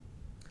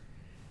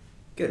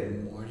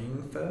Good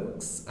morning,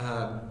 folks.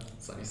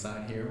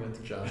 Sunnyside here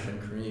with Josh and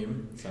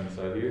Karim.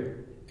 Sunnyside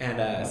here. And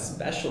a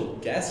special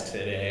guest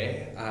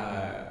today.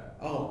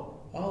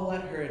 I'll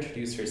let her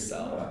introduce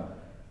herself.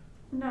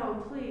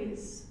 No,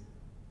 please.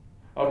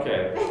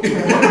 Okay.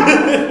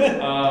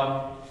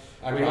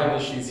 I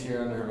promise she's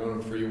here on her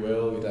own free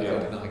will. We definitely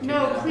did not kidnap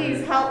No, her.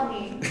 please help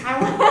me.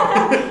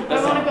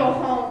 I want to go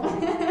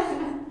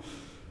home.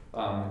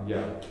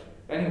 Yeah.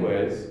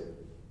 Anyways.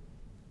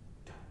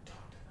 Don't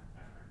talk to them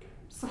ever again.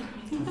 Sorry.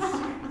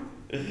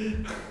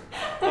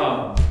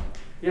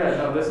 Yeah,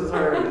 no, this is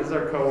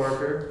our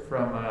coworker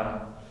from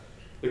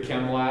the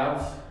Chem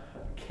Labs,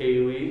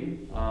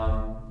 Kaylee.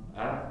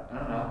 I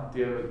don't know. Do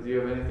you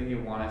have anything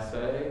you want to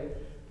say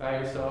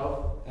about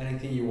yourself?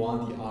 Anything you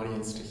want the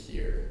audience to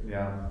hear.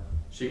 Yeah.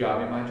 She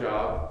got me my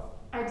job.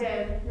 I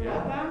did. You're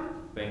Yeah.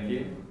 welcome. Thank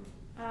you.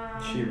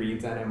 She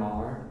reads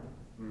NMR.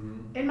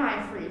 Mm-hmm. In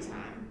my free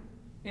time.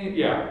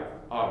 Yeah,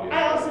 obviously.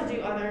 I also do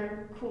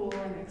other cool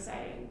and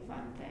exciting,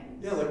 fun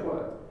things. Yeah, like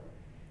what?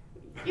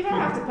 You don't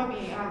have to put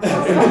me on.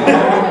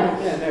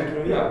 Yeah,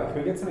 no, can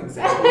we get some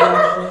examples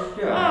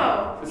actually?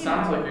 Yeah. Oh, It you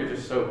sounds know. like you're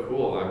just so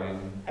cool. I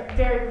mean.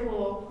 Very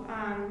cool.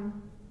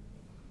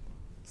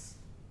 It's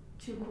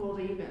too cool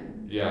to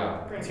even.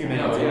 Yeah. break Too down.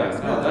 many No, to yeah,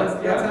 list. no, that's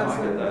I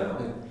absolutely get that.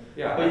 that.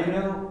 Yeah. But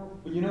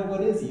you know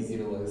what is easy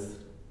to list?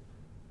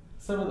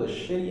 Some of the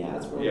shitty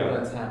ass world Yeah.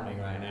 events happening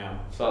right now.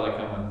 Saw that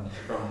coming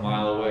from a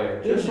mile away.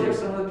 Did Just you? like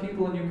some of the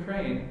people in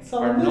Ukraine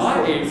Some are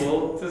not missiles.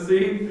 able to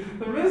see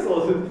the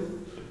missiles.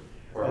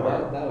 Or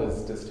That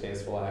was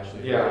distasteful,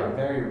 actually. Yeah.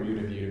 Very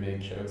rude of you to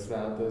make jokes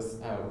about this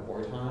at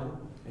wartime.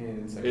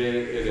 And it's like, It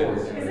is.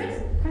 Is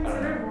it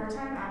considered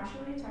wartime,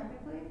 actually,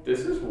 technically?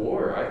 This is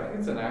war. I think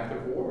it's an act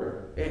of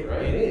war. It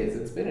right? is.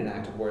 It's been an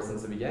act of war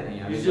since the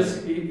beginning. I mean,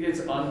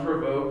 It's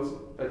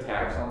unprovoked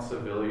attacks on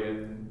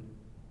civilian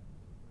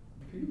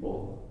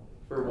people.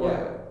 For what?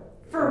 Yeah.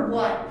 For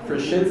what? For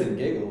shits and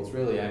giggles,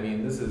 really. I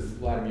mean, this is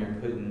Vladimir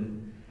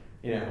Putin,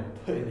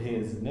 putting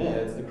his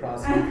nuts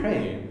across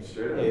Ukraine.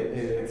 Sure.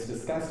 It's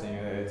disgusting.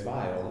 It's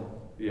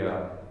vile.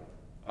 Yeah.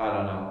 I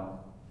don't know.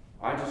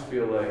 I just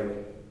feel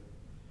like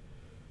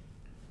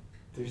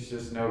there's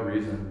just no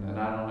reason, and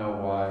I don't know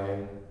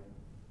why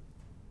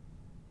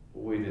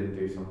we didn't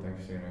do something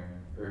sooner.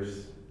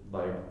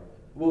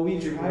 Well, we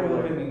People tried were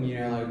like-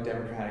 opening, like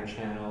Democratic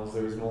channels.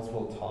 There was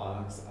multiple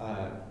talks.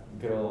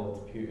 Good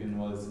old Putin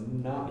was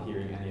not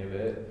hearing any of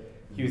it.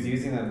 He was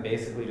using them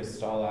basically to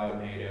stall out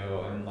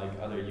NATO and like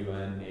other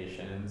UN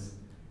nations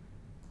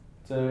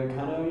to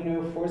kind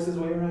of force his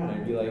way around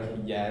and be like,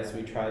 yes,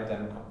 we tried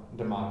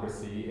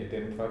democracy, it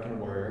didn't fucking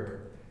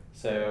work.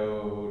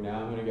 So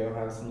now I'm gonna go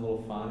have some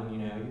little fun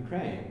in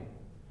Ukraine.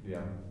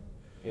 Yeah.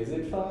 Is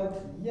it fun?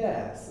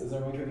 Yes. Is there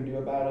much we can do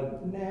about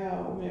it?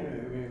 No.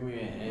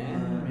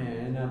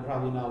 No,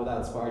 probably not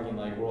without sparking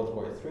like World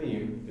War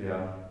III.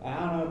 Yeah. I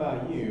don't know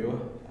about you,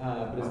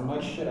 but as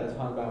much shit I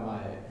talk about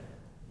my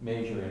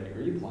major and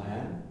degree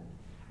plan,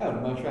 I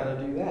would much rather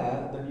do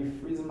that than be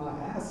freezing my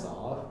ass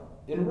off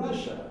in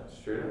Russia.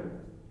 Straight up.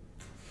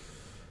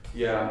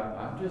 Yeah,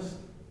 I'm just.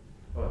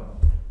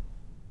 What? Do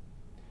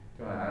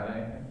you want to add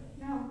anything?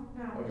 No,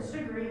 Okay. just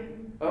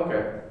agreeing.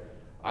 Okay.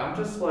 I'm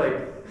just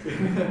like.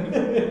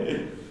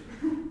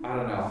 I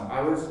don't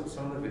know.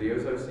 Some of the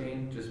videos I've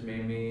seen just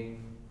made me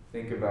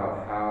think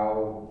about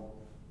how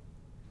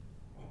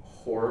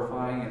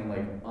horrifying and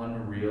like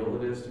unreal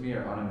it is to me,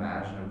 or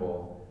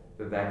unimaginable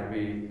that could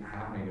be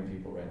happening to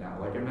people right now.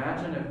 Like,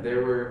 imagine if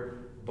there were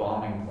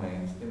bombing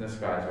planes in the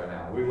skies right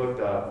now. We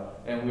looked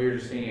up and we were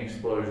just seeing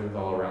explosions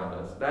all around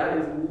us. That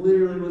is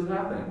literally what's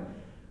happening.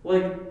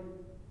 Like,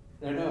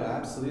 No,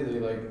 absolutely.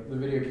 Like the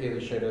video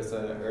Kaylee showed us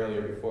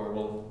earlier before.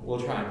 We'll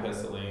try and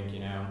post a link.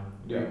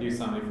 Do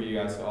something for you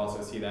guys to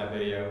also see that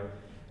video.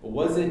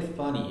 Was it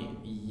funny?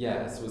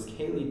 Yes. Was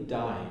Kaylee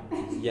dying?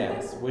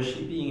 Yes. Was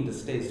she being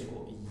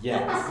distasteful?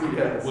 Yes.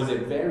 yes. Was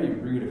it very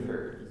rude of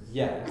her?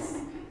 Yes.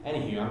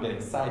 Anywho, I'm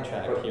getting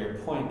sidetracked here.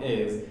 Point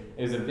is,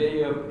 it was a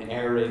video of an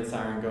air raid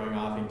siren going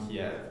off in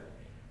Kiev.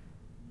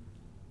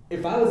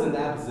 If I was in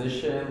that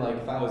position, like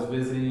if I was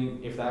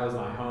visiting, if that was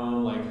my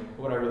home, like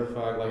whatever the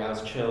fuck, like I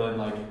was chilling,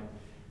 like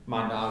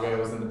my doggo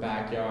was in the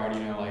backyard,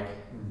 like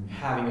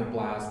having a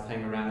blast,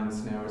 playing around in the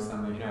snow or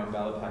something,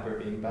 bella pepper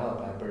being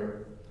bella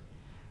pepper.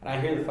 And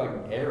I hear the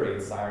fucking air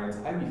raid sirens,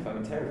 I'd be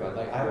fucking terrified.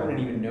 Like I wouldn't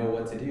even know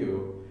what to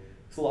do.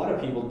 Because a lot of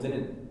people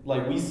didn't,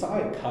 like we saw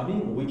it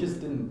coming, we just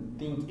didn't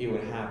think it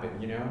would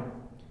happen,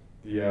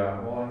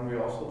 Yeah, well, and we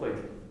also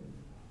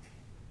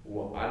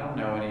I don't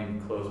know any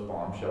close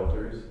bomb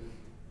shelters.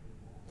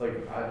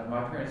 Like,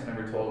 my parents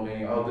never told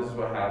me, oh, this is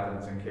what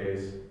happens in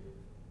case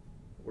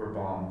we're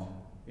bombed,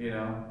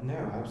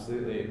 No,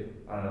 absolutely.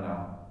 I don't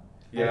know.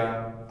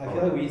 Yeah. I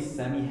feel like we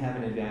semi-have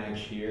an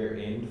advantage here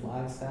in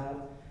Flagstaff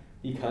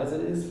because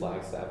it is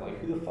Flagstaff. Like,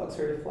 who the fuck's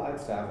heard of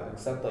Flagstaff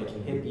except, like,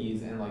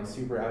 hippies and, like,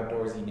 super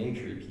outdoorsy,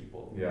 naturey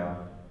people? Yeah.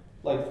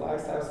 Like,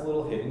 Flagstaff's a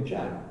little hidden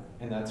gem,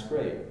 and that's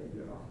great.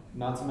 Yeah.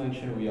 Not to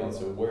mention we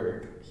also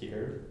work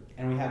here,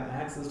 and we have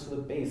access to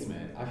the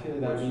basement, I feel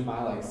like that would be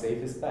my like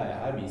safest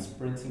bet. I'd be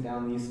sprinting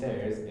down these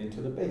stairs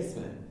into the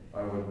basement.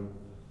 I would,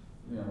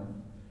 you know,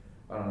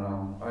 I don't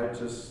know.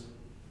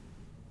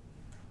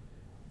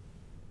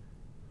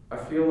 I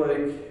feel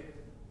like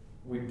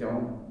we're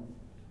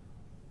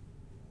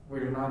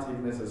not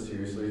taking this as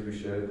seriously as we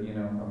should, you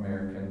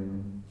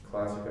know,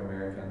 classic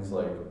Americans,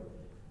 like,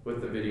 with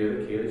the video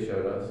that Kaylee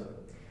showed us.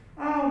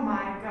 Oh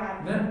my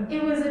god. Yeah.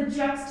 It was a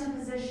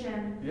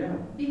juxtaposition. Yeah.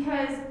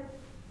 Because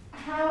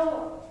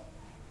how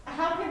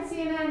can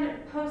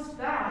CNN post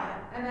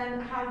that and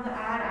then have the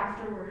ad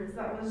afterwards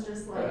that was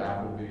just like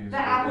The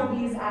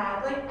Applebee's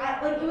ad?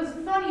 Like it was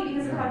funny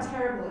because of how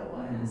terrible it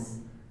was.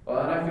 Well,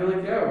 and I feel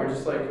like, yeah, we're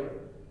just like,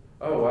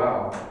 oh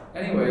wow.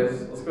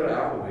 Anyways, let's go to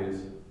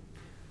Applebee's.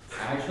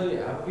 Actually,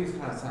 Applebee's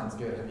kind of sounds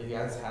good. Have you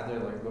guys had their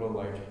like little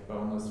like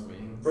boneless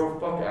wings? Bro,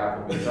 fuck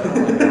Applebee's. I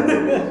don't like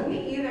Applebee's.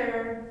 Me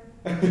either.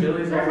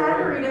 Chili's Their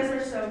alright. margaritas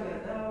are so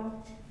good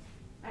though.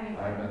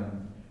 Anyway.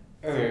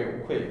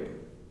 Okay,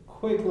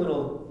 quick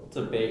little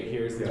debate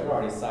here since we're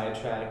already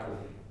sidetracked.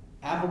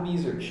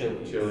 Applebee's or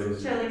Chili's?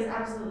 Chili's. Chili's,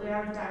 absolutely. I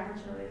would die for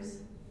Chili's.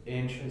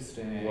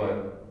 Interesting.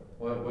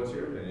 What's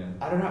your opinion?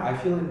 I don't know. I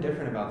feel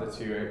indifferent about the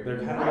two. They're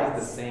kind of like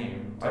the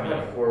same. I've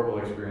had horrible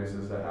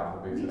experiences at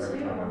Applebee's Me every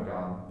too. time I've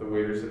gone. The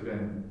waiters have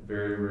been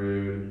very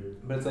rude.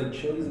 But it's like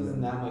Chili's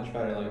isn't that much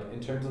better. Like in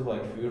terms of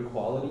like food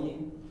quality.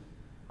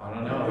 I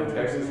don't know. The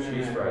Texas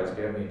cheese fries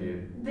get me,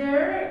 dude.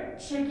 Their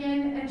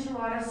chicken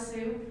enchilada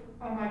soup.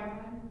 Oh my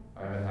god. I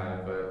haven't had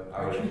it, but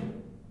I would. Actually,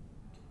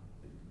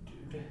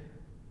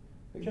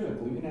 do you have a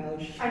gluten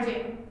allergy? I do.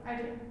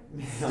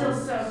 Still No.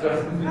 so good.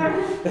 I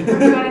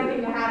don't got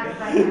anything to have it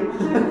right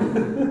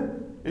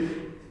now.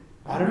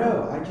 I don't know.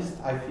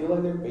 I feel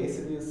like they're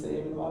basically the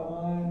same in my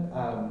mind.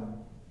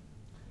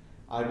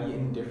 I'd be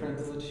indifferent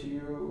to the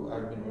two.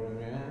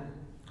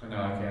 No,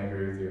 I can't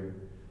agree with you.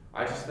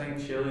 I just think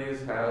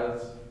Chili's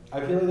has. I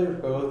feel like they're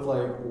both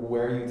like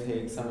where you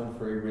take someone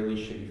for a really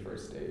shitty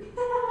first date.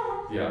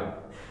 Yeah.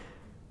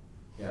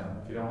 Yeah.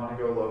 If you don't want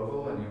to go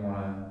local and you want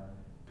to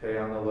pay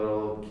on the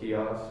little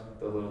kiosk,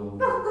 the little.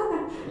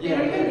 Yeah,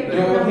 They don't even give no,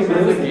 you okay,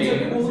 those those things are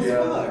games, cool as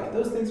yeah. fuck.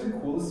 Those things are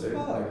cool as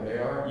fuck. They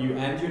are. You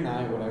end your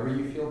night whenever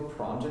you feel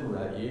prompt and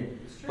ready.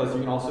 Plus,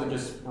 you can also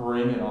just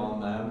spring it on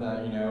them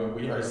that, you know,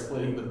 we are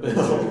splitting the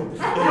bill.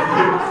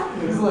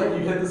 It's like you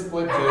hit the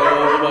split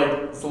bill, you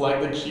like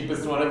select the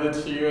cheapest one of the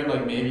two and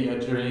like maybe a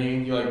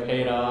drink, you like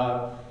pay it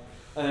off.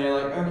 And then you're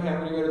like, okay, I'm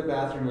gonna go to the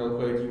bathroom real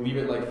quick. You leave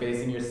it like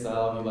facing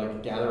yourself, you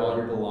like gather all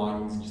your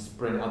belongings, you just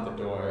sprint out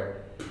the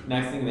door.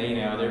 Next thing they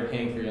know, they're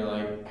paying for your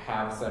like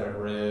half set of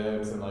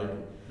ribs and like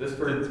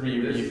for 3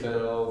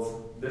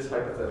 refills. This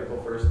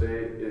hypothetical first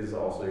date is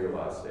also your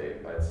last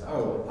date, I'd say.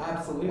 Oh,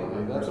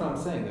 absolutely. That's what I'm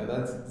saying though.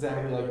 That's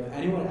exactly like if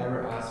anyone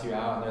ever asks you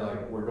out and they're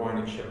like, we're going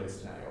to Chili's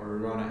tonight or we're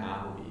going to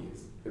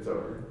Applebee's. It's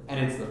over. And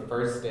it's the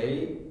first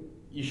date,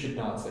 you should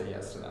not say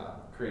yes to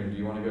that. Karim, do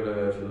you want to go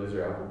to Chili's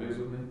or Applebee's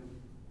with me?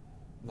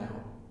 No.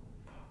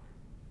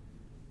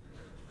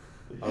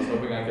 I was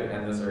hoping I could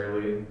end this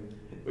early.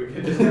 We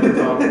could just never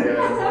talk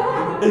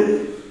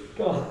again.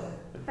 God.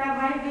 That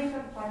might make the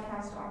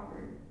podcast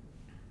awkward.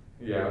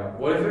 Yeah.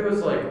 What if it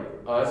was like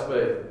us,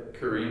 but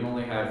Karim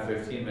only had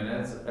 15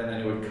 minutes, and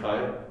then it would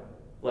cut,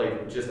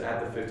 like just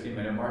at the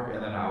 15-minute mark,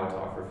 and then I would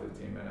talk for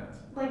 15 minutes.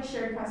 Like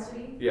shared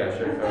custody. Yeah,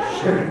 sure.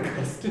 Shared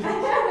custody.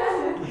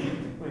 Oh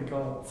my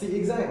God. See,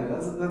 exactly.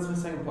 That's my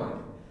second point.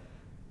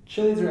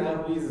 Chili's or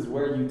Applebee's is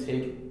where you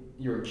take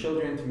your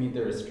children to meet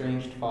their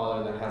estranged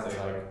father that has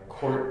a like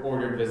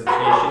court-ordered visitation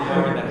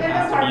hour that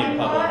has to be in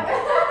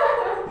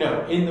public.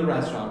 No, in the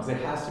restaurant,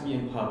 because it has to be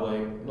in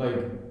public. Like,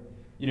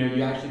 you know,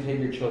 you actually take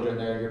your children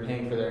there, you're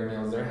paying for their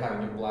meals, they're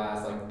having a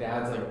blast. Like,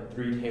 dad's like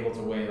 3 tables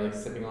away, like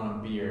sipping on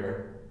a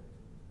beer.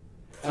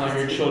 And like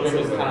your children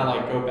just kind of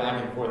like go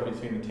back and forth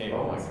between the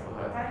tables. Oh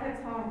my God. That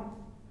hits home.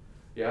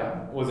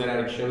 Yeah? Was it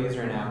at a Chili's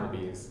or an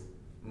Applebee's?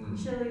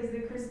 Chili's,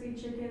 the crispy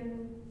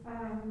chicken,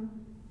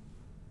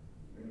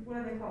 what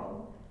are they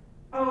called?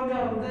 Oh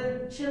no,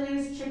 the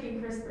Chili's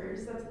chicken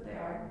crispers, that's what they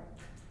are.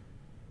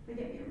 They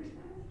get me every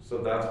time. So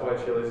that's why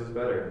Chili's is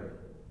better.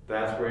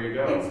 That's where you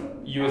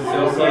go. You Oh,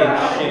 associate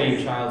yeah.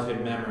 shitty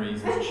childhood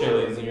memories with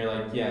Chili's and you're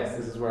like, yes,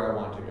 this is where I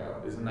want to go.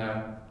 Isn't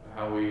that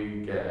how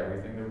we get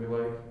everything that we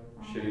like?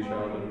 Shitty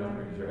childhood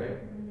memories, right?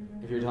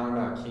 If you're talking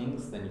about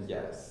kings, then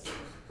yes.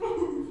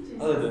 Jesus.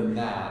 Other than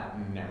that,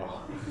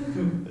 no.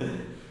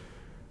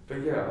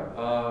 But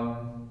yeah,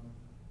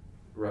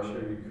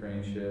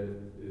 Russia-Ukraine shit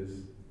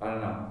is, I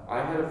don't know.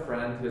 I had a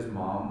friend, his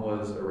mom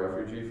was a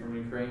refugee from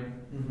Ukraine,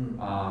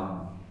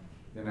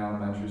 in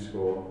elementary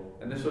school.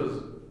 And this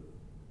was,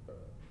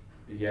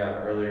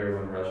 earlier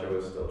when Russia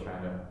was still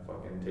trying to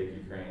fucking take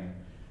Ukraine.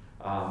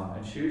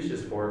 And she was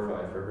just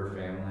horrified for her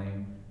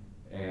family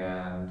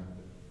and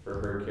for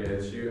her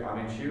kids.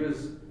 She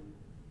was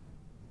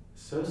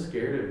so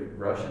scared of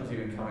Russians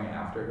even coming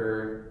after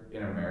her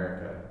in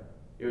America.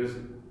 It was,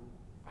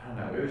 I don't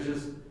know, it was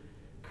just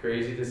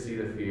crazy to see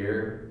the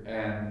fear.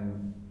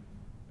 And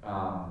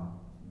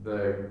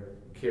the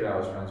kid I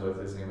was friends with,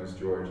 his name was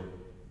George,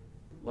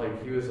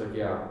 like, he was like,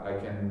 yeah, I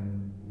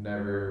can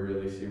never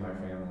really see my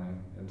family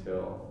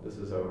until this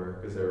is over,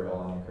 because they were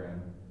all in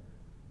Ukraine,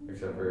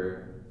 except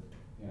for,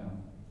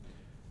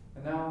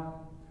 and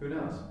now, who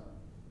knows?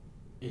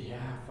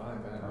 Yeah,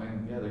 fuck that. I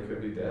mean, yeah, they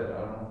could be dead,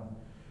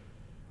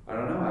 I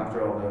don't know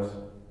after all this.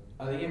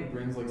 I think it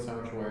brings like so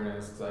much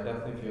awareness because I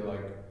definitely feel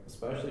like,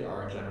 especially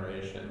our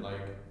generation,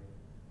 like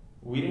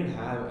we didn't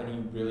have any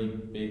really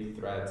big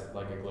threats of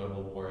like a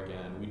global war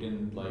again. We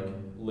didn't like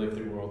live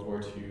through World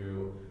War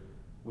II.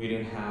 We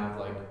didn't have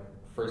like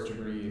first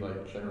degree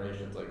like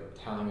generations like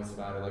telling us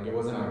about it. Like it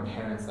wasn't our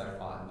parents that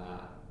fought in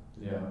that.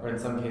 Yeah. Or in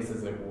some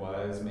cases it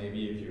was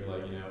maybe if you were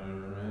like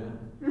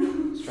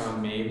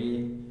strong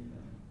maybe.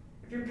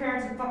 If your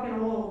parents are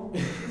fucking old.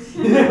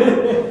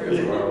 Parents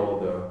are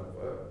old though.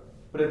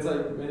 But it's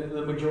like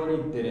the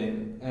majority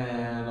didn't,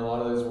 and a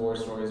lot of those war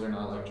stories are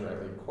not like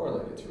directly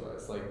correlated to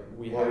us. Like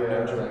we have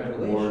no direct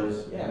relation.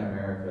 Wars in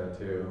America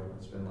too.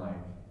 It's been like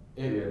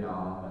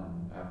Vietnam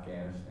and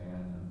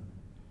Afghanistan.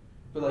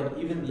 But like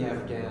even the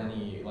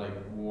Afghani like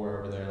war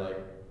over there,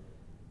 like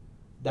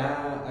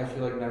that I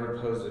feel like never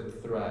posed a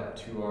threat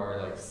to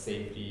our like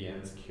safety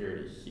and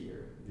security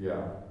here.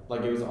 Yeah.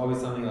 Like it was always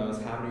something that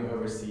was happening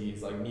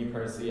overseas. Like me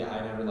personally,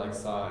 I never like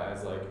saw it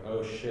as like,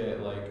 oh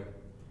shit, like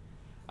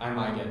I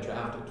might get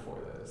drafted for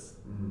this.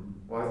 Mm-hmm.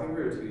 Well, I think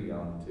we were too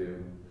young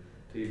to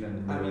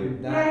even. I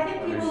mean, I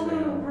think people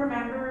who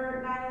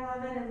remember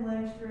 9/11 and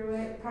lived through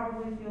it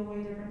probably feel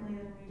way differently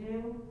than we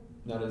do.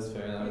 That is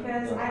fair.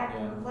 Because I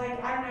don't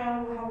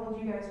know how old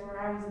you guys were.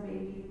 I was a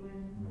baby when.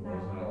 I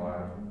wasn't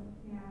alive.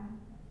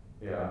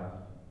 Yeah. Yeah.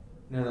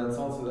 No, that's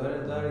also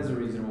that is a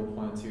reasonable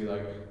point too.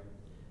 Like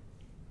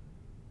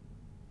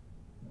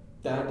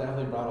that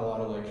definitely brought a lot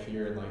of like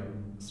fear and like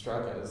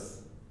struck us.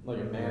 Like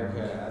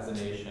America as a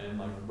nation,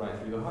 like right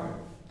through the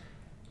heart.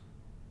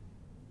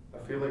 I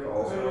feel like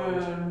also,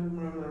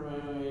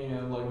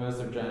 like most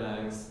of Gen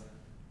X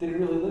didn't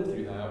really live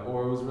through that,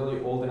 or was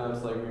really old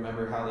enough to like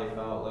remember how they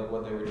felt, like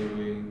what they were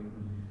doing,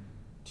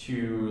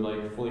 to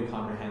like fully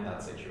comprehend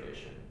that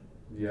situation.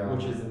 Yeah.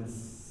 Which is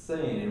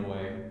insane in a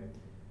way.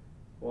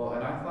 Well,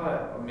 and I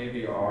thought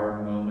maybe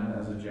our moment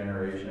as a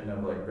generation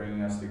of like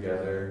bringing us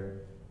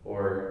together,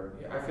 or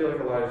I feel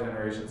like a lot of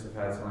generations have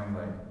had something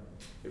like.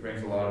 It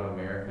brings a lot of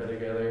America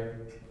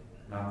together.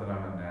 Not that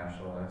I'm a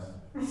nationalist.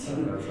 That's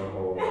a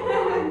whole.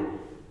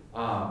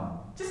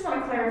 Just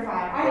want to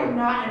clarify, I am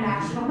not a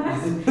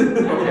nationalist.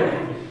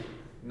 Okay.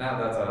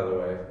 Now that's out of the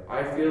way.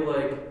 I feel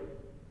like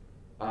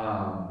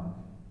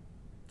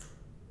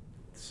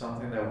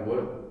something that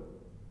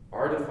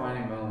our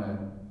defining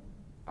moment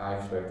I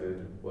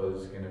expected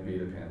was going to be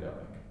the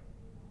pandemic,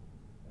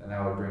 and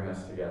that would bring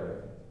us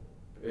together.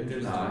 It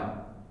did not.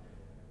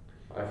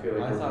 I feel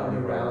like I thought we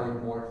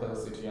rallied more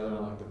closely together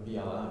on like the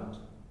BLM.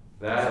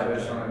 That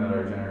is something that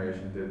our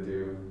generation did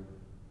do.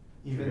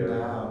 Even together.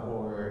 now,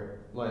 or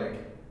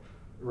like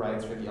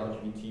rights for the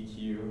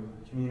LGBTQ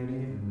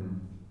community. Mm-hmm.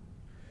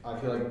 I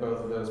feel like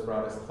both of those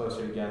brought us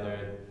closer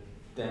together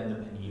than the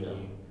panini.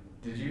 Yeah.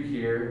 Did you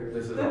hear?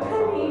 This is The off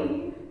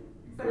penny.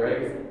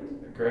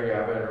 Greg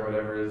Abbott or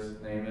whatever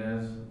his name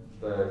is,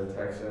 the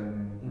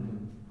Texan.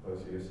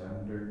 Was he a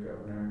senator,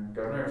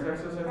 governor of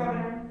Texas? I think.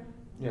 Governor.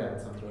 Yeah,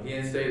 that sounds right. He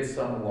instated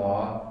some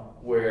law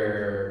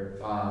where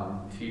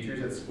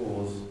teachers at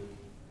schools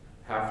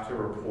have to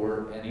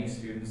report any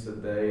students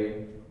that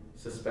they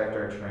suspect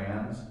are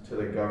trans to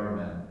the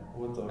government.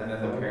 And then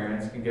the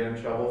parents can get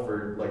in trouble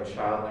for like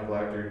child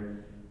neglect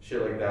or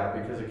shit like that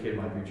because a kid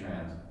might be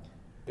trans.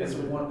 It's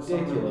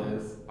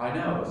ridiculous. I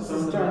know. This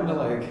is starting to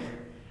like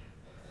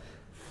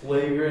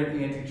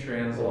flagrant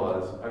anti-trans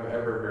laws I've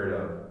ever heard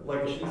of.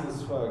 Like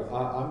Jesus fuck.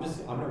 I'm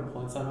gonna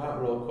point some out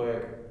real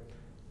quick.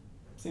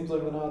 Seems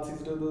like the Nazis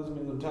did this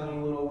in a tiny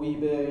little wee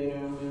bit,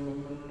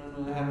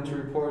 having to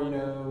report,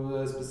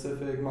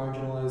 specific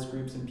marginalized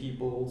groups and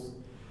peoples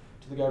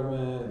to the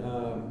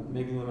government,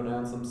 making them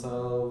announce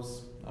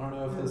themselves. I don't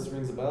know if this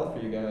rings a bell for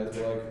you guys,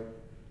 but like,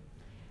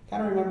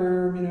 kind of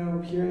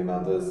remember, hearing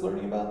about this,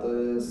 learning about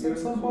this at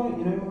some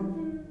point,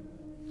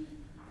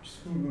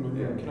 just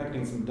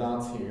connecting some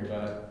dots here,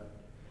 but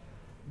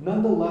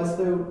nonetheless,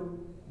 though,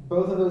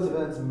 both of those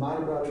events might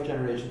have brought our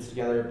generations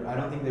together, but I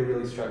don't think they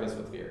really struck us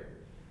with fear.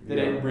 They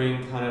didn't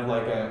bring kind of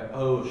like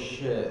oh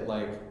shit,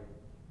 like,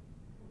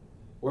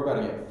 we're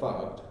about to get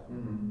fucked.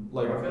 Mm-hmm.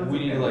 Like, we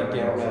need to like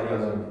get ready.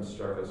 Hasn't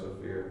struck us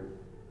with fear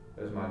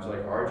as much.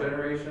 Like our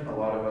generation, a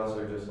lot of us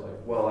are just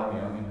like, well, I'm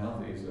young and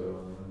healthy,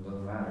 so it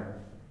doesn't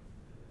matter.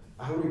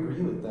 I would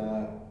agree with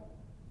that.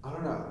 I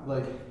don't know,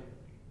 like,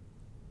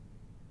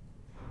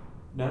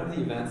 none of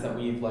the events that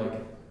we've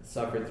like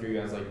suffered through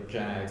as like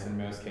Gen X in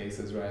most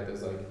cases, right?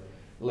 There's like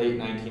late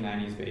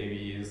 1990s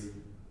babies.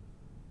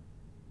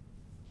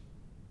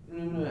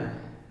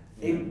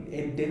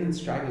 It didn't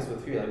strike us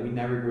with fear. Like, we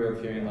never grew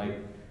up fearing like,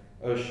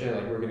 oh shit,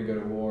 like we're gonna go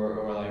to war,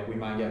 or like we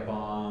might get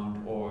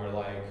bombed, or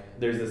like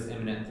there's this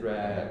imminent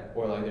threat,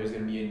 or like there's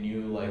gonna be a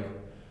new like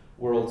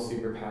world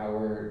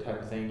superpower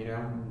type of thing,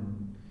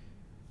 Mm-hmm.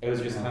 It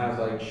was just kind of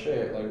like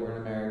shit, like we're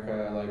in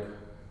America, like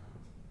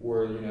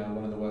we're,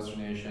 one of the Western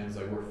nations,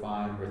 like, we're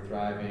fine, we're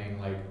thriving,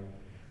 like,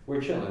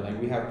 we're chilling. Like,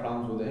 we have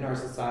problems within our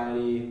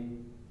society,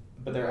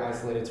 but they're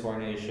isolated to our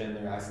nation,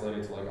 they're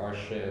isolated to, like, our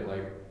shit,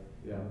 like,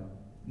 Yeah.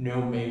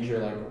 no major,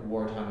 like,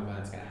 wartime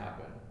event's gonna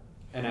happen.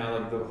 And now,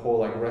 like, the whole,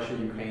 like,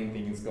 Russia-Ukraine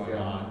thing is going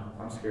on,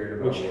 I'm scared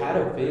about which had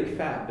a big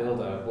fat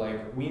buildup.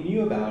 Like, we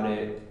knew about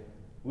it,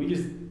 we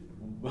just,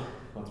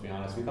 let's be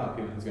honest, we thought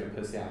Putin was gonna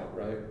piss you out,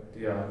 right?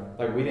 Yeah.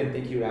 Like, we didn't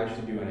think he would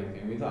actually do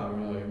anything. We thought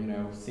we were,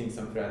 like, seeing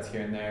some threats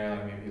here and there,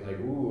 like, maybe, like,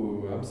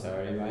 ooh, I'm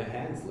sorry, my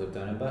hand slipped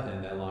on a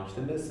button that launched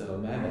a missile,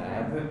 my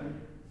bad.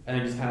 And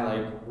then just kind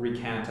of, like,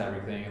 recant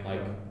everything and,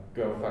 like,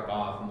 go fuck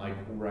off and, like,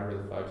 wherever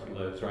the fuck he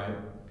lives, right?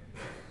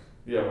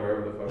 Yeah,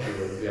 wherever the fuck he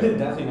lives, yeah.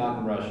 Definitely not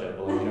in Russia,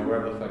 but, like,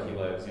 wherever the fuck he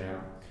lives, No.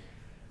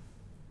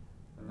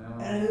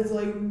 And it's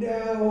like,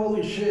 no,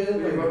 holy shit,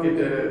 We like, fucking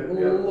did it,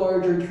 yeah.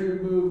 larger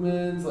troop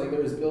movements, like,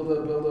 there was build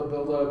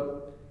up.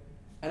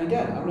 And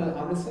again, I'm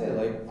gonna say,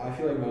 like, I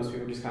feel like most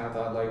people just kind of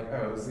thought, like,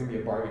 oh, this is gonna be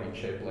a bargaining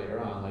chip later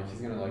on, like,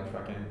 he's gonna, like,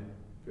 fucking,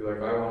 Be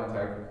like, I want to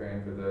attack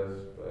Ukraine for this,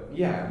 but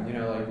yeah,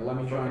 like, let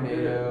me join Fucking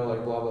do NATO,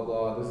 like, blah, blah,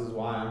 blah, this is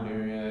why I'm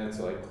doing it,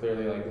 so, like,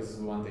 clearly, like, this is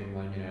one thing,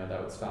 like,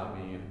 that would stop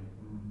me.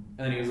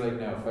 And then he was like,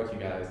 no, fuck you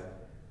guys.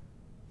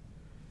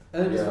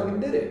 And then just Yeah. fucking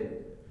did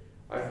it.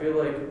 I feel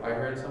like I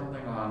heard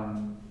something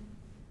on,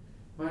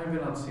 might have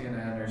been on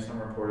CNN or some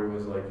reporter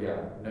was like, yeah,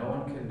 no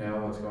one can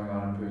know what's going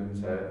on in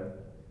Putin's head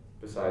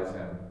besides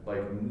him.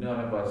 Like, none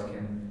of us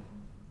can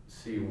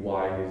see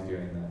why he's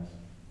doing this.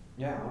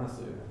 Yeah,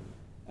 honestly.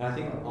 And I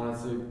think,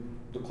 honestly,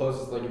 the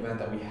closest, like, event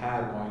that we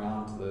had going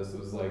on to this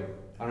was, like,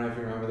 I don't know if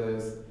you remember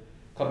this,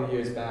 a couple of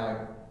years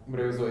back, but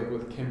it was, like,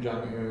 with Kim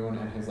Jong-un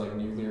and his, like,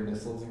 nuclear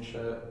missiles and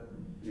shit.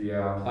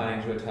 Yeah.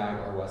 Planning to attack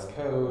our west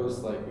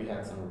coast, like, we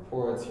had some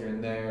reports here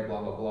and there,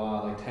 blah, blah,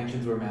 blah, like,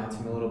 tensions were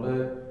mounting a little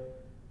bit.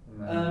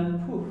 And then,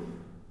 And poof,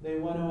 they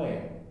went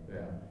away.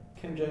 yeah.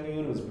 Kim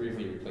Jong-un was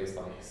briefly replaced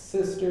by his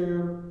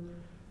sister.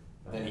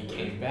 Then he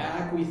came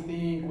back, we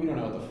think. We don't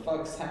know what the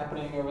fuck's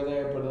happening over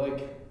there, but,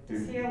 like,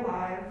 Is he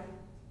alive?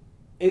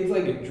 it's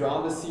like a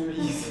drama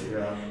series.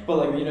 Yeah. But,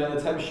 like,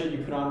 the type of shit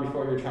you put on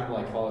before you're trying to,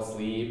 like, fall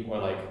asleep or,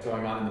 like,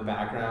 going on in the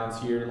background,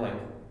 so you're, like,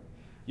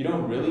 you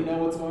don't really know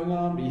what's going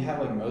on, but you have,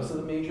 like, most of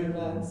the major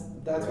events.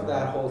 That's what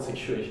that whole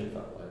situation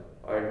felt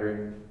like. I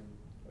agree.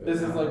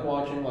 This is like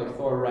watching, like,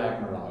 Thor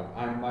Ragnarok.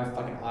 My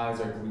fucking eyes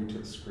are glued to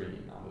the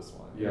screen on this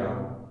one.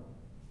 Yeah.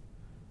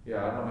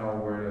 Yeah, I don't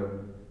know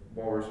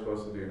what we're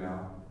supposed to do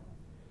now.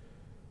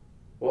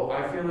 Well,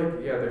 I feel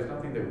like, yeah, there's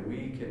nothing that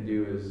we can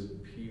do as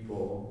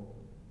people,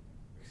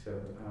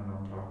 except, I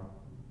don't know,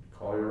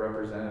 call your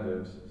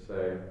representatives,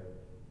 say,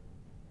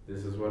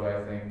 this is what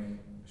I think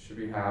should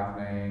be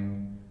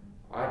happening.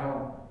 I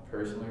don't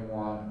think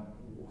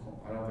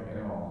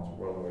anyone wants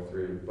World War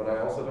III, but I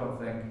also don't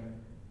think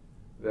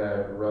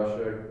that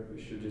Russia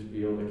should just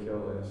be able to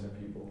kill innocent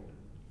people.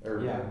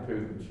 Or Yeah.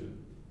 Putin should.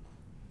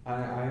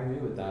 I agree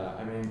with that.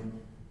 I mean,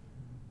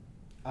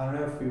 I don't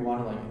know if we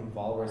want to, like,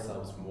 involve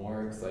ourselves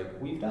more, because, like,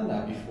 we've done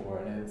that before,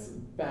 and it's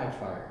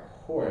backfired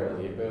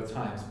horribly both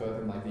times, both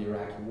in, like, the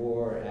Iraqi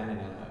War and in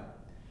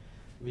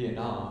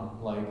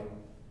Vietnam. Like,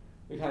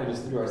 we kind of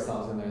just threw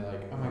ourselves in there,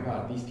 like, oh my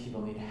god, these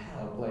people need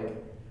help,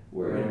 like,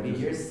 we're gonna be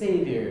your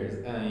saviors.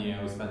 And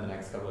then, we spent the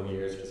next couple of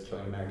years just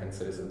killing American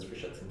citizens for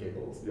shits and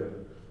giggles. Yeah.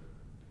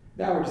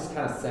 Now we're just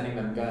kind of sending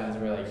them guns,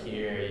 and we're like,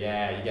 here,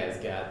 yeah, you guys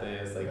got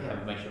this, like, Yeah.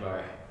 have a bunch of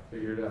our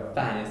Figure it out.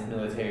 finest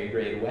military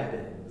grade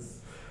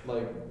weapons.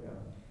 Like, Yeah.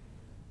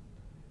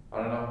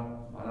 I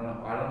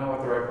don't know what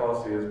the right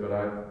policy is,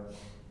 but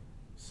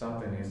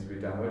something needs to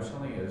be done, which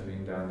something is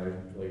being done. There's,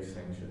 like,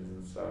 sanctions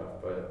and stuff,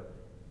 but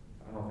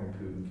I don't think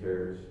Putin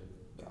cares.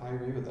 I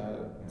agree with that.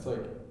 It's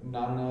like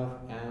not enough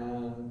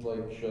and,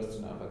 like, just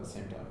enough at the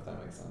same time, if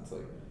that makes sense.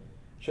 Like,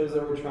 shows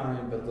that we're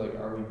trying, but, like,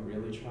 are we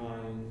really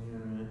trying?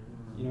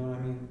 You know what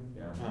I mean?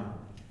 Yeah.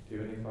 Do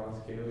you have any thoughts,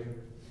 Kaylee?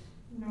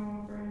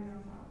 No, Brian, no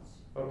thoughts.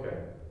 Okay.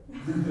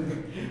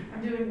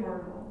 I'm doing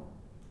Wordle.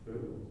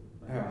 Ooh.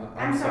 Oh,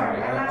 I'm sorry,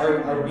 I'm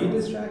actually- Are we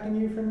distracting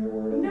you from your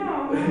word?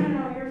 No,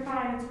 you're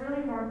fine. It's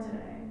really hard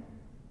today.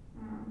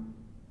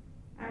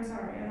 I'm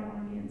sorry, I don't want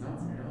to be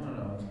insensitive.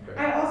 No, it's okay.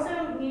 I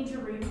also need to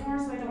read more,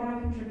 so I don't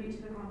want to contribute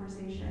to the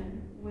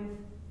conversation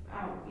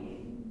without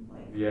being,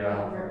 like, Yeah.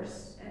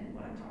 well-versed in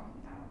what I'm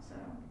talking about, so.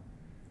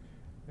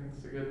 I think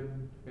it's a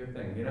good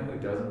thing. You know who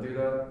doesn't do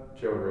that?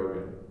 Joe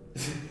Rogan.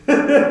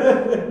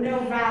 No,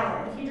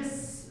 valid. He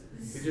just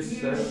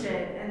says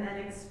shit and then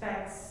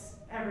expects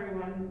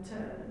everyone to,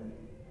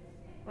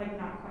 like,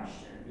 not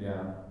question.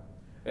 Yeah.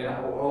 And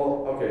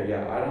okay,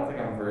 yeah, I don't think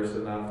I'm versed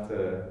enough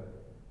to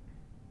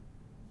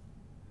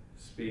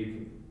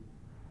speak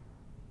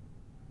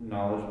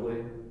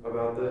knowledgeably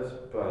about this,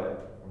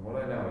 but from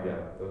what I know, yeah,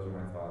 those are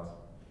my thoughts.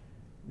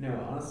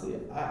 No, honestly,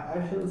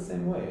 I feel the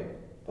same way.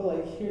 But,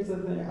 like, here's the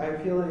thing. I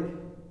feel like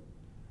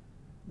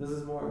this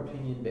is more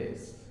opinion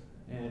based,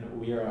 and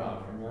we are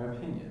offering our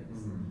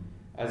opinions,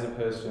 as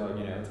opposed to,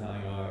 like,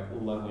 telling our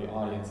lovely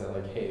audience that,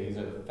 like, hey, these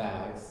are the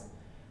facts.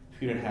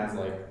 Putin has,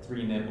 like,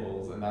 3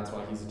 nipples, and that's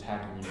why he's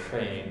attacking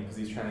Ukraine, because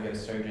he's trying to get a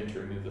surgeon to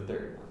remove the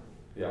 3rd one.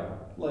 Yeah.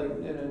 Like,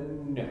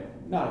 no,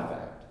 not a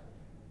fact.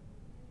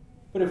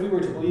 But if we were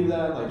to believe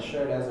that, like,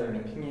 share it as an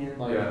opinion,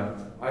 like, Yeah,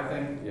 I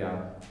think,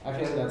 yeah. I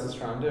feel like that's a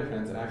strong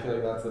difference, and I feel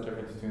like that's the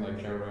difference between,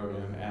 like, Joe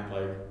Rogan and,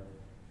 like,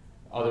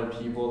 other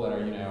people that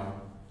are,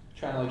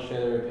 trying to, like,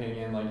 share their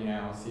opinion, like,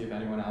 see if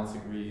anyone else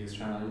agrees,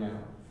 trying to,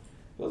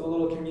 build a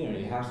little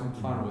community, have some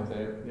fun with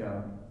it.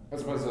 Yeah.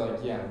 As opposed to,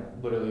 like,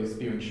 literally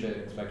spewing shit,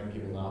 expecting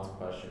people not to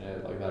question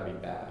it, like, that'd be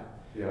bad.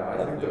 Yeah, I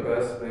think the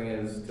best thing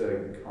is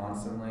to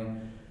constantly,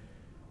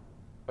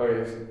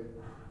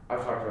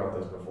 I've talked about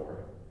this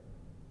before,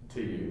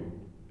 to you,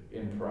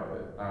 in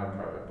private, not in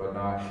private, but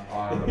not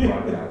on the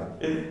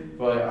podcast.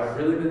 But I've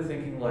really been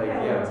thinking, like,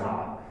 We'll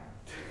talk.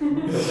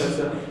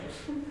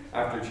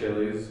 After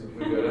Chili's,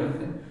 we go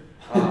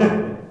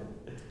to,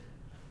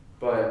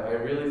 but I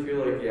really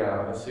feel like,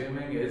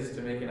 assuming is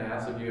to make an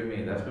ass of you and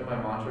me. That's been my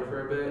mantra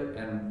for a bit,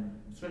 and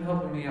it's been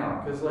helping me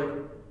out. Because, like,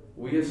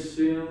 we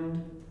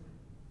assumed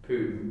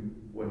Putin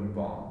wouldn't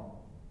bomb,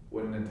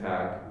 wouldn't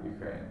attack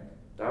Ukraine.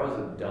 That was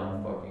a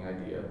dumb fucking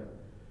idea.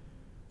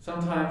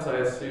 Sometimes I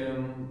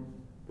assume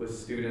with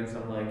students,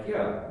 I'm like,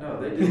 no,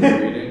 they did the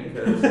reading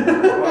because it's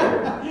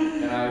required.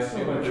 And I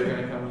assume that they're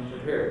going to come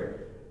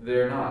prepared.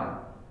 They're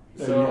not.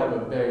 No, So you have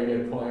a very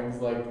good point.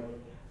 It's like,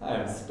 I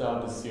have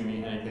stopped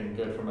assuming anything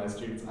good for my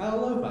students. I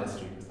love my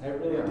students. I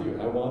really do.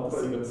 I want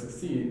to see them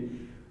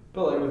succeed.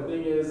 But, like, the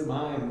thing is,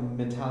 my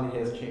mentality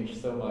has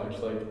changed so much.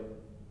 Like,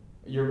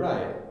 you're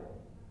right.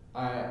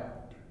 I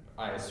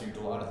assumed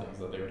a lot of things,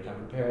 that they would come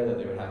prepared, that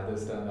they would have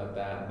this done,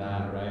 that, and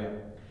that, right?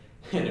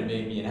 And it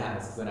made me an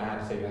ass, because then I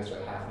had to take an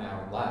extra half an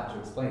hour in lab to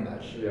explain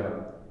that shit. Yeah.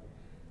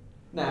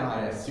 Now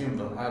I assume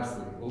they'll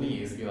absolute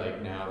least be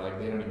like, now, like,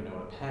 they don't even know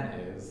what a pen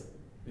is.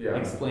 Yeah.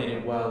 Explain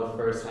it well the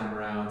first time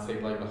around,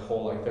 save like the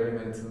whole like 30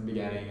 minutes in the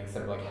beginning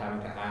instead of like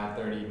having to add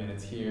 30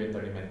 minutes here and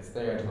 30 minutes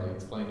there to like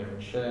explain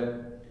different shit.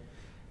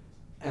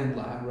 And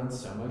lab runs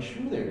so much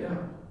smoother. Yeah.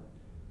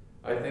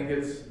 I think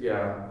it's, I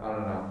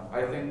don't know.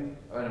 I think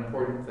an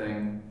important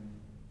thing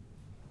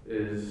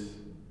is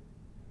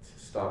to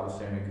stop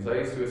assuming. Because I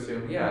used to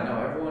assume,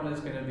 everyone is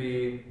going to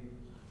be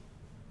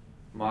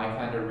my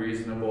kind of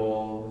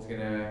reasonable, is going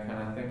to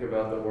kind of think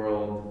about the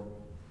world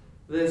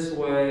this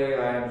way.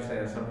 I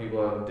understand that some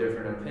people have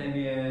different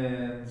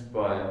opinions,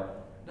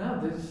 but no,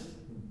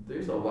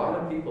 there's a lot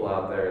of people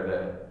out there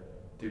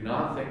that do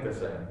not think the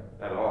same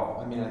at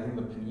all. I mean, I think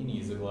the panini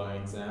is a glowing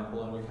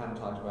example, and we kind of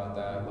talked about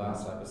that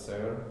last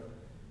episode.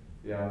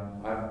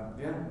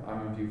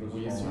 I'm in people's.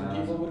 We assumed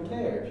people would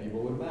care,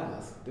 people would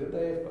mask. Did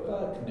they?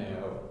 Fuck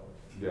no.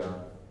 Yeah,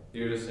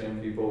 you would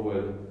assume people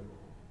would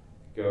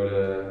go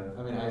to.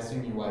 I mean, I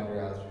assume you wipe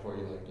your ass before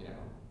you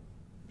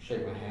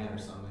shake my hand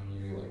or something.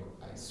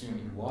 I assume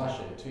you wash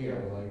it too.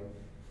 Like,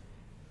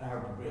 I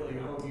really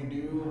hope you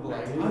do. But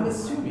like, I'm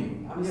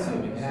assuming. And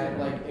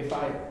if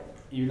I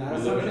even that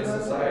we live in a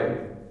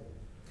society.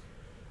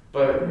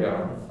 But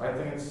I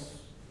think it's.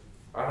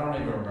 I don't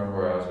even remember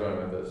where I was going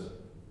with this,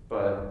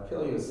 but I feel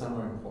like it was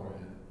somewhere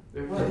important.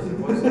 It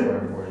was somewhere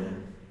important.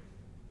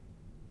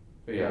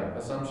 But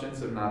assumptions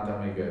have not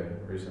done me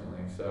good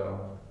recently,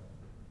 so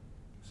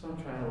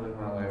I'm trying to live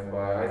my life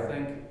by. I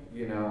think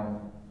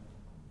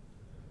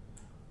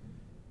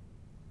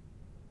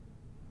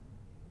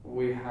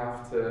we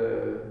have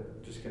to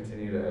just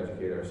continue to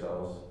educate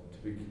ourselves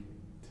to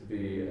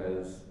be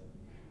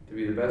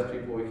the best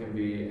people we can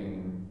be.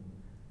 And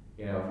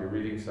if you're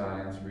reading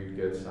science, read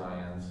good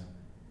science.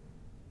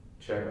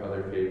 Check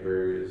other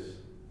papers.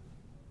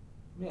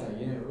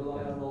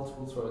 Rely on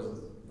multiple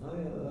sources.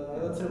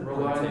 That's a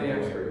Rely on the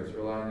experts.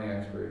 Rely on the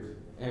experts.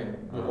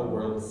 And the whole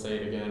world will say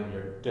it again. We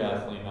are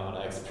definitely not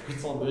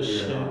experts on this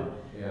shit.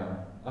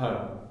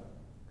 But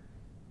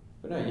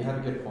no, you have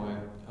a good point.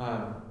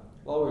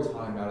 While we're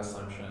talking about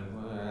assumption,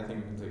 I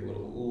think we can take a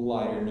little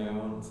lighter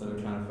note instead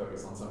of trying to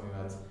focus on something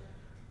that's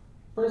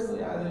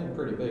personally, I think,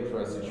 pretty big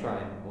for us to try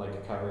and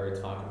cover or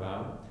talk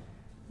about.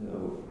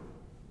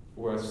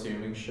 We're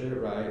assuming shit,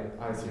 right?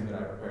 I assumed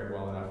that I prepared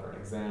well enough for an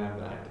exam,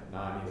 that I did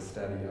not need to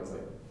study. I was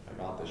like, I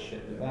got this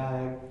shit in the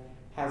bag.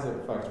 Has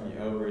it fucked me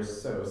over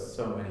so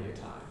many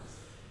times?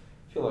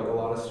 I feel like a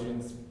lot of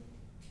students,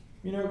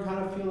 kind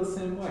of feel the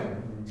same way.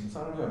 Mm-hmm.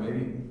 So I don't know,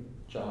 maybe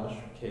Josh,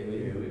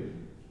 Kaylee,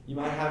 you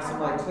might have some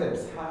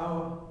tips.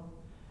 How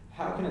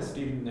can a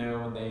student know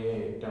when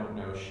they don't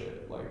know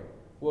shit? Like,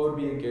 what would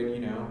be a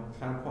good,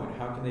 kind of point?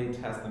 How can they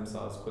test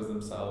themselves, quiz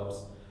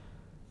themselves,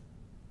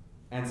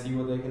 and see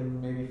what they can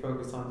maybe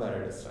focus on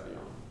better to study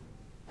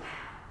on?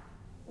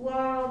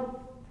 Well,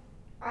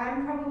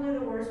 I'm probably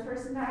the worst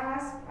person to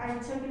ask. I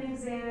took an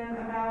exam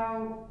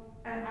about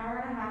an hour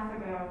and a half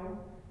ago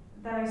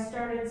that I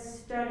started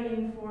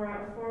studying for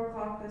at 4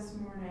 o'clock this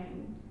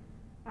morning.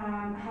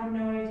 I have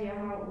no idea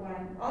how it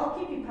went. I'll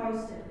keep you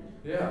posted.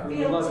 Yeah.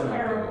 Feel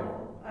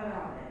terrible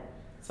about it.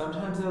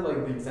 Sometimes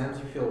the exams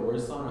you feel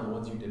worse on are the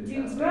ones you didn't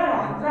Do test good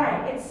on,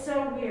 right. It's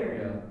so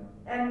weird.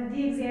 Yeah. And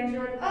the exams,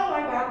 you're like, oh,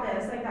 I got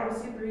this. That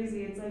was super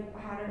easy. It's like,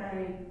 how did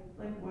I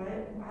miss,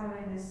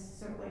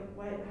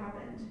 what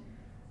happened?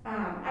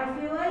 I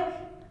feel like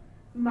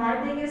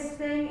my biggest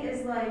thing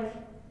is,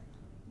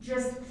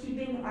 just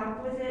keeping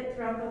up with it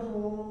throughout the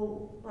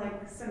whole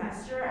like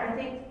semester. I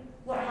think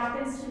what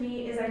happens to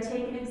me is I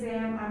take an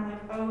exam, I'm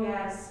like, oh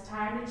yes,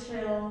 time to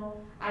chill.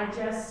 I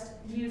just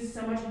used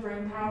so much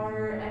brain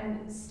power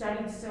and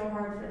studied so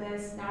hard for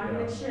this. Now I'm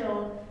gonna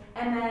chill.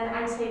 And then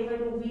I take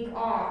like a week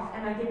off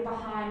and I get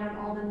behind on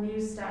all the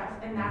new stuff,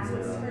 and that's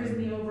what screws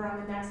me over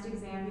on the next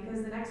exam,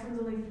 because the next one's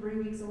only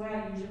 3 weeks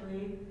away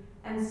usually.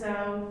 And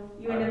so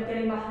you end up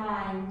getting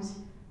behind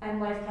and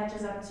life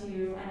catches up to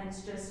you, and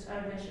it's just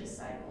a vicious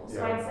cycle.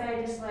 So I'd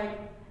say just like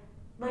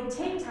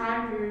take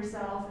time for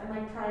yourself and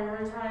like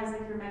prioritize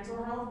like your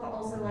mental health, but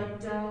also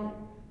like don't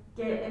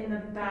get in the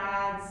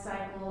bad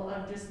cycle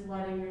of just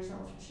letting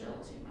yourself chill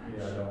too much.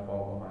 Yeah, don't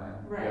fall behind.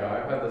 Right. Yeah,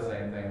 I've had the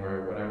same thing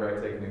where whenever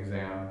I take an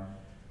exam,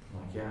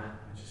 I'm like,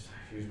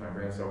 I use my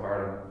brain so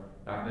hard,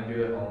 I'm not gonna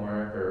do the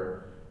homework,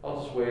 or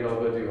I'll just wait, I'll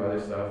go do other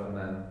stuff, and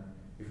then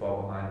you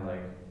fall behind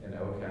like in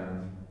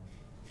OChem.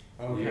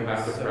 You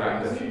have to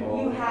practice.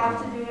 You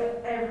have to do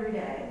it every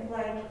day.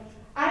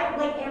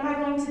 Am I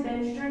going to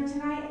binge drink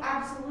tonight?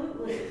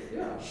 Absolutely.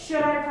 Yeah.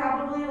 Should I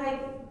probably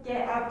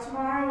get up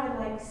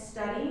tomorrow and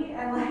study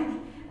and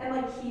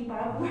keep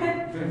up with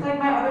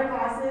my other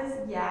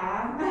classes?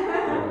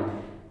 Yeah.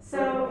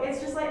 So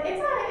it's just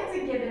it's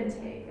a give and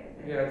take,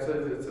 I think. Yeah,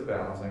 it's a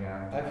balancing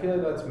act. I feel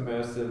like that's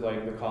most of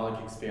the college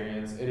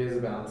experience. It is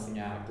a balancing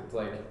act. It's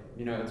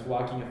it's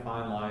walking a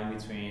fine line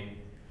between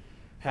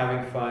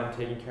having fun,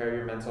 taking care of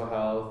your mental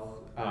health.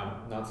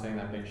 Not saying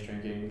that binge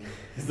drinking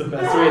is the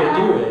best way to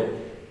do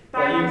it.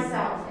 By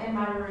myself, in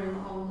my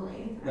room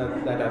only.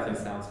 That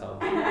definitely sounds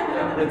healthy.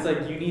 But it's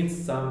you need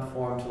some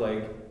form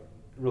to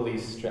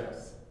release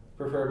stress.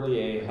 Preferably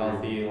a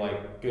healthy,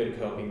 good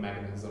coping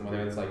mechanism,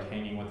 whether it's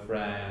hanging with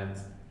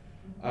friends,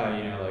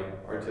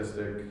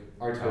 artistic,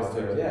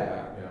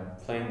 yeah.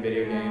 Playing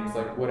video games,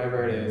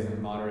 whatever it is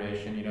in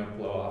moderation,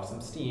 blow off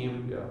some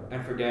steam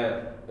and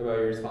forget about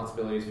your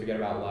responsibilities, forget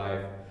about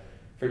life,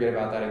 forget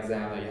about that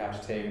exam that you have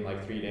to take in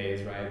 3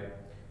 days, right?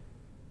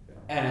 Yeah.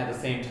 And at the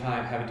same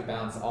time, having to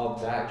balance all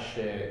that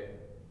shit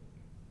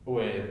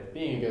with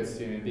being a good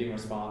student, being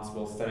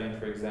responsible, studying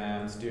for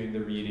exams, doing the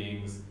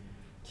readings,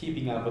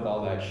 keeping up with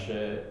all that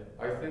shit.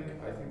 I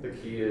think the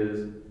key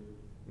is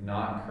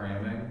not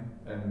cramming.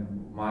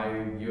 And my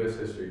U.S.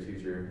 history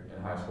teacher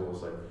in high school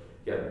was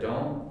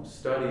don't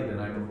study the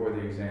night before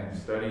the exam.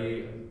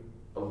 Study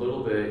a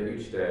little bit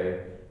each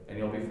day, and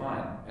you'll be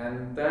fine.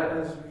 And that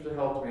has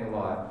helped me a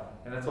lot.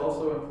 And it's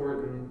also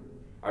important.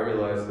 I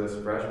realized this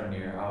freshman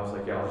year. I was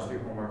I'll just do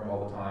homework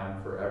all the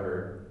time,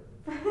 forever.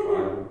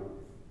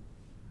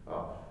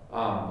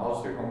 I'll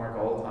just do homework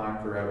all the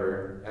time,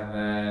 forever, and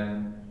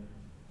then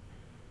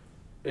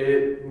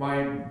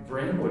my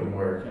brain wouldn't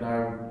work, and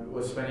I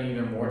was spending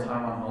even more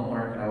time on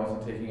homework, and I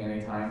wasn't taking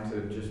any time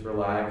to just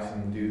relax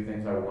and do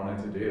things I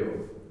wanted to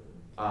do.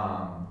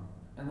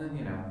 And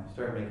then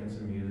started making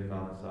some music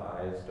on the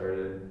side,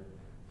 started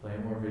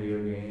playing more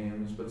video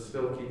games, but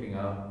still keeping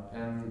up,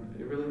 and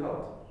it really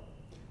helped.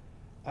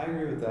 I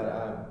agree with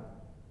that.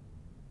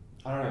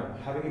 I don't know,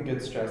 having a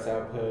good stress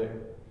output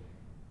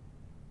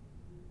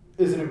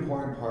is an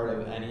important part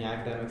of any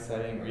academic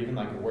setting, or even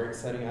work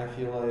setting, I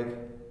feel like.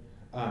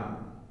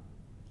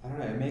 I don't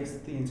know, it makes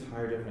the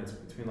entire difference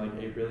between a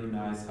really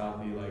nice,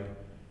 healthy,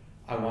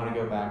 I want to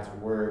go back to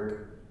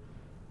work,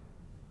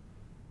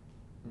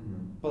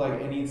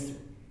 but it needs to,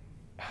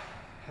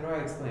 how do I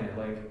explain it?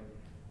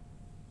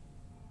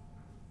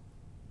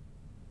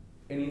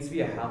 It needs to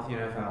be a healthy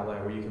enough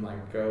outlet where you can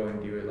go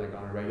and do it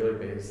on a regular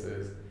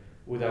basis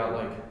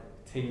without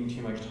taking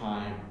too much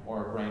time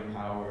or brain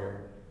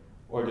power,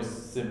 or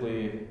just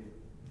simply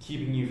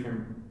keeping you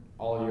from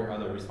all your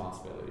other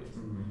responsibilities.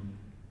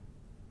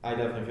 I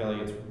definitely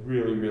feel it's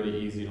really,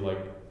 really easy to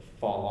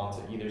fall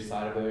onto either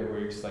side of it, where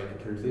you're just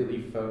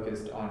completely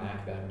focused on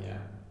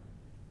academia,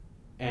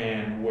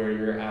 and where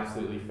you're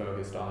absolutely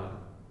focused on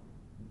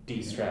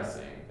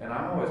de-stressing. And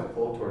I'm always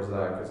pulled towards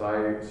that because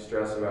I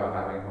stress about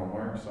having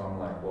homework, so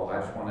I'm I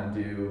just want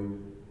to do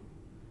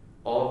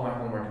all of my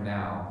homework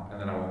now, and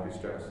then I won't be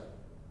stressed.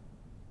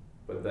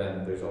 But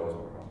then there's always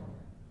more homework.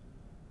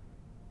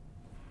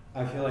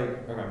 I feel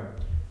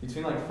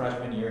between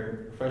freshman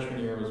year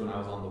was when I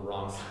was on the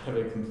wrong side of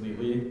it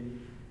completely.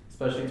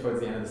 Especially towards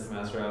the end of the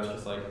semester, I was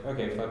just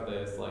okay, fuck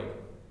this.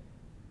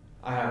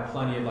 I have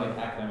plenty of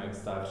academic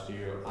stuff to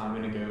do. I'm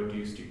gonna go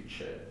do stupid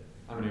shit.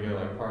 I'm gonna go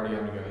party.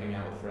 I'm gonna go hang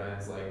out with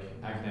friends.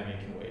 Academia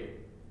can wait.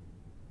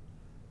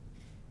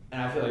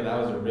 And I feel that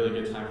was a really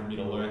good time for me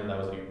to learn that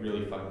was a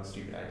really fucking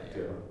stupid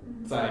idea.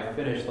 So I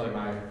finished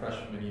my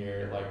freshman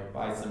year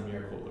by some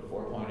miracle with a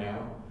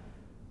 4.0.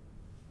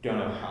 Don't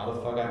know how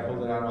the fuck I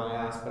pulled it out of my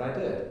ass, but I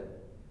did.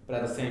 But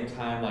at the same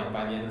time,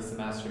 by the end of the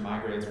semester, my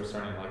grades were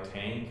starting to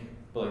tank.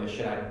 But the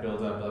shit I had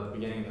built up at the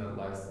beginning of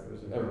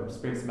the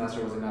spring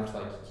semester was enough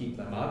to keep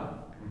them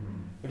up,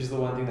 which is the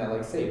one thing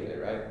that saved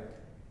it, right?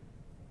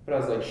 But I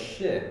was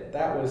shit,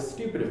 that was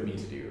stupid of me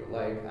to do.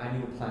 I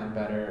need to plan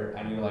better.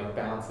 I need to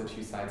balance the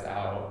two sides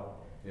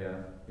out.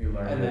 Yeah, you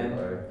learned by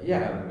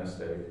the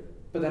mistake.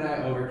 But then I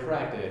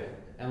overcorrected,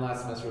 and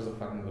last semester was a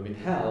fucking living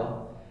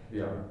hell.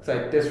 Yeah. Because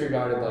I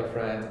disregarded like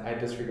friends, I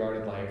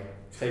disregarded like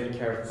taking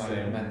care of my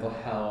Same. mental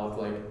health,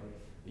 like,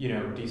 you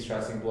know,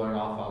 de-stressing, blowing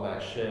off all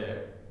that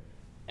shit,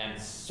 and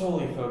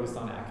solely focused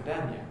on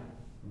academia.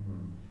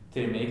 Mm-hmm.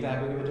 Did it make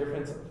that big of a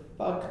difference?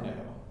 Fuck no.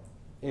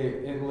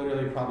 It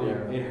literally probably,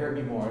 it hurt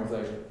me more. It's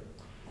like,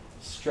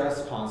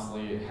 stressed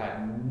constantly,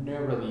 had no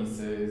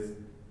releases,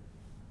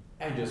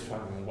 and just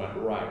fucking went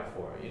right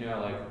for it. You know,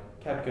 like,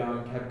 kept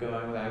going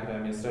with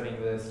academia, studying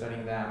this,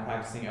 studying that,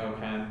 practicing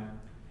OChem.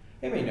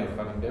 It made no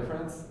fucking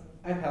difference.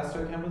 I passed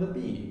OChem with a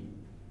B.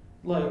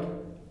 Like,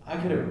 I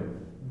could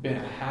have been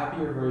a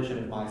happier version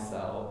of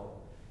myself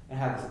and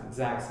had the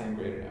exact same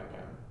grade in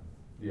OChem.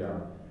 Yeah.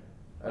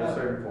 At a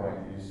certain point,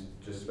 you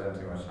just spend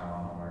too much time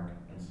on homework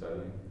and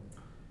studying.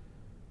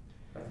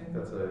 I think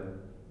that's a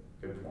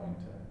good point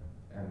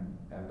to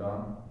end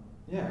on.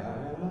 Yeah,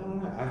 I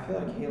don't know. I feel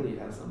like Kaylee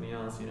has something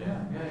else, you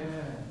know?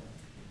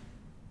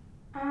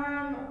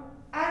 Yeah.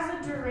 As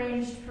a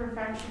deranged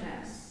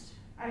perfectionist,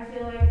 I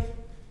feel like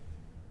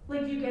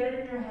you get it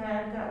in your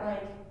head that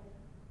like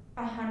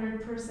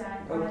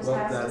 100% Well,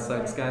 that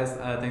sucks, guys.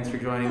 Thanks for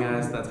joining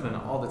us. That's been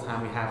all the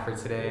time we have for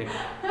today.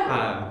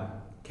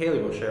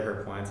 Kaylee will share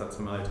her points at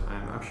some other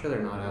time. I'm sure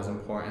they're not as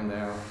important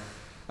though.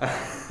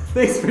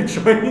 Thanks for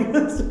joining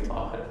us.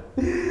 God.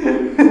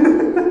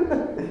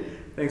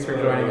 Thanks for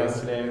joining us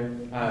today.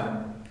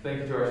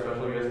 Thank you to our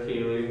special guest,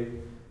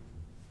 Kaylee.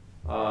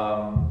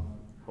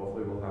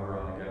 Hopefully we'll have her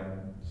on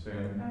again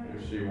soon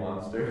if she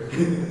wants to.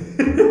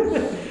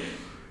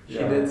 She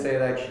did say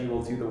that she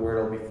will do the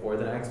Wordle before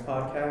the next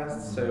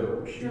podcast,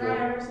 so she Did will. I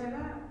ever say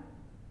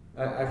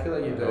that? I feel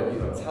like you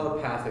did. So.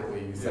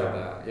 Telepathically, you said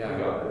that. Yeah.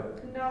 You got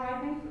it. No, I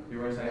think You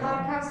were saying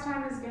that? podcast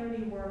time is going to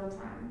be Wordle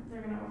time.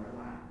 They're going to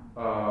overlap.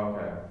 Oh,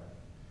 okay.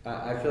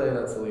 I feel like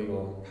that's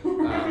illegal.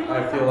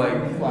 I feel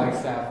like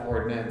Flagstaff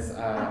Ordinance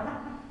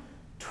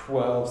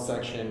 12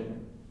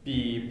 section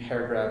B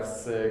paragraph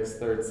 6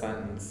 third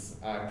sentence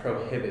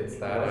prohibits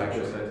that. That's a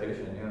Actually. good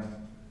citation, yeah.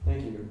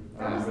 Thank you.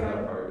 That was For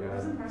that part, That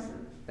was yeah. impressive.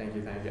 Thank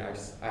you.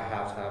 I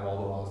have to have all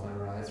the laws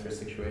memorized for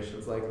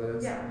situations like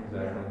this. Yeah.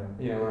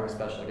 Exactly. You know, when our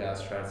special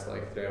guest tries to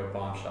like throw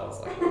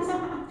bombshells like this.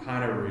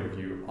 Kind of rude of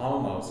you.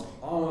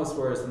 Almost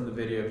worse than the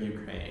video of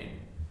Ukraine.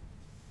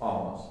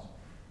 Almost.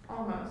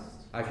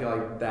 I feel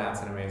like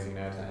that's an amazing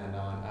note to end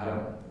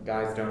on.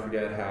 Guys, don't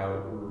forget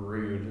how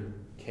rude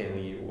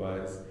Kaylee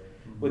was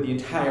with the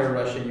entire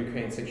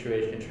Russia-Ukraine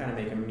situation, trying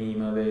to make a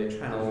meme of it,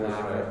 trying to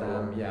laugh at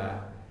them. Yeah.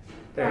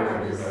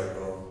 Guys.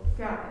 Disrespectful.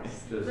 Guys,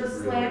 Just the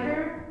really-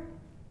 slander,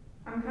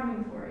 I'm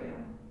coming for you.